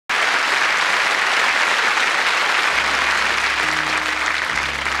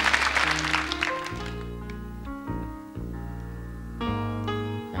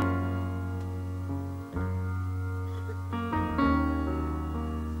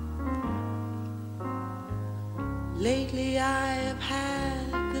Lately I have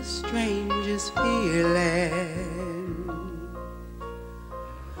had the strangest feeling,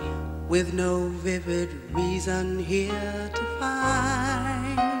 with no vivid reason here to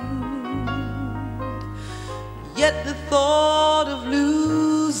find. Yet the thought of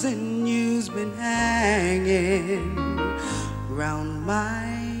losing you's been hanging round my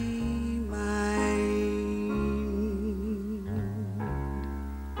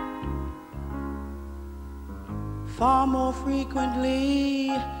far more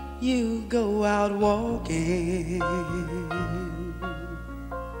frequently. You go out walking,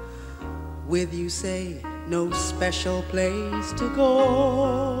 with you say no special place to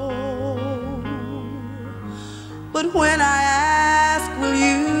go. But when I ask, will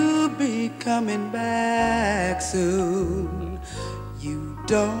you be coming back soon, you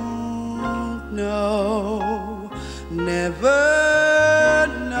don't know, never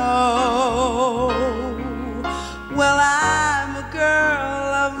know. Well, I'm a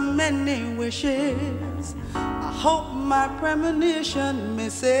girl of many wishes. I hope my premonition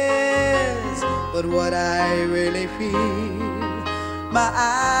misses. But what I really feel, my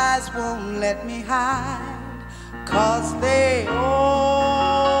eyes won't let me hide, 'cause they always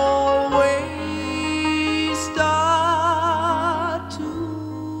start to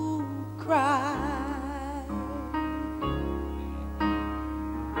cry.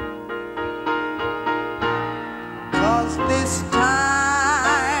 This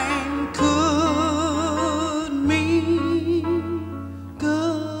time could mean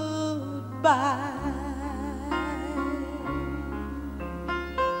goodbye.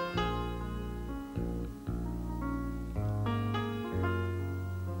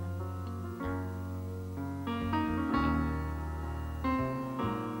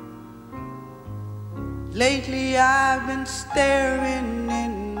 Lately I've been staring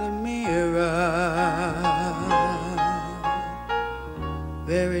in the mirror,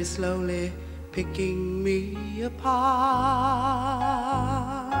 very slowly picking me apart,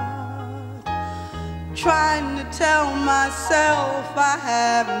 trying to tell myself I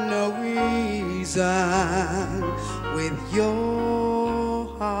have no reason with your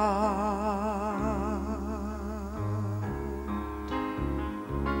heart.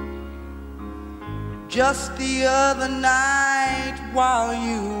 Just the other night while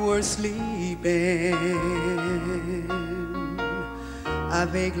you were sleeping, I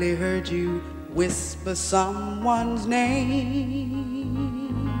vaguely heard you whisper someone's name.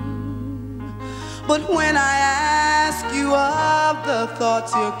 But when I ask you of the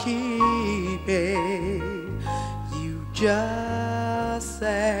thoughts you're keeping, you just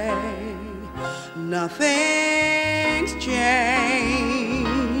say nothing's changed.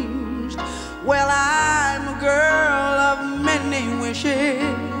 Well, I'm a girl of many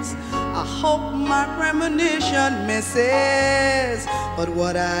wishes. I hope my premonition misses. But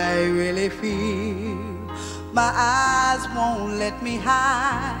what I really feel, my eyes won't let me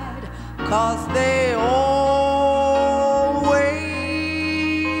hide, 'cause they always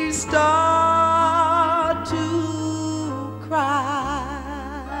start to cry.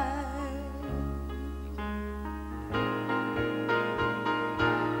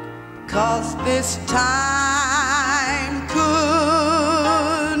 'Cause this time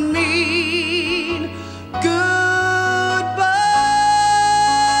could mean goodbye,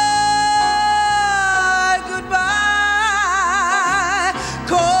 goodbye.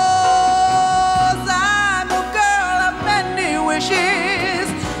 'Cause I'm a girl of many wishes.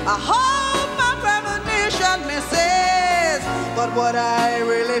 I hope my premonition misses. But what I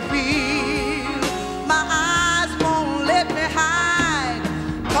really feel,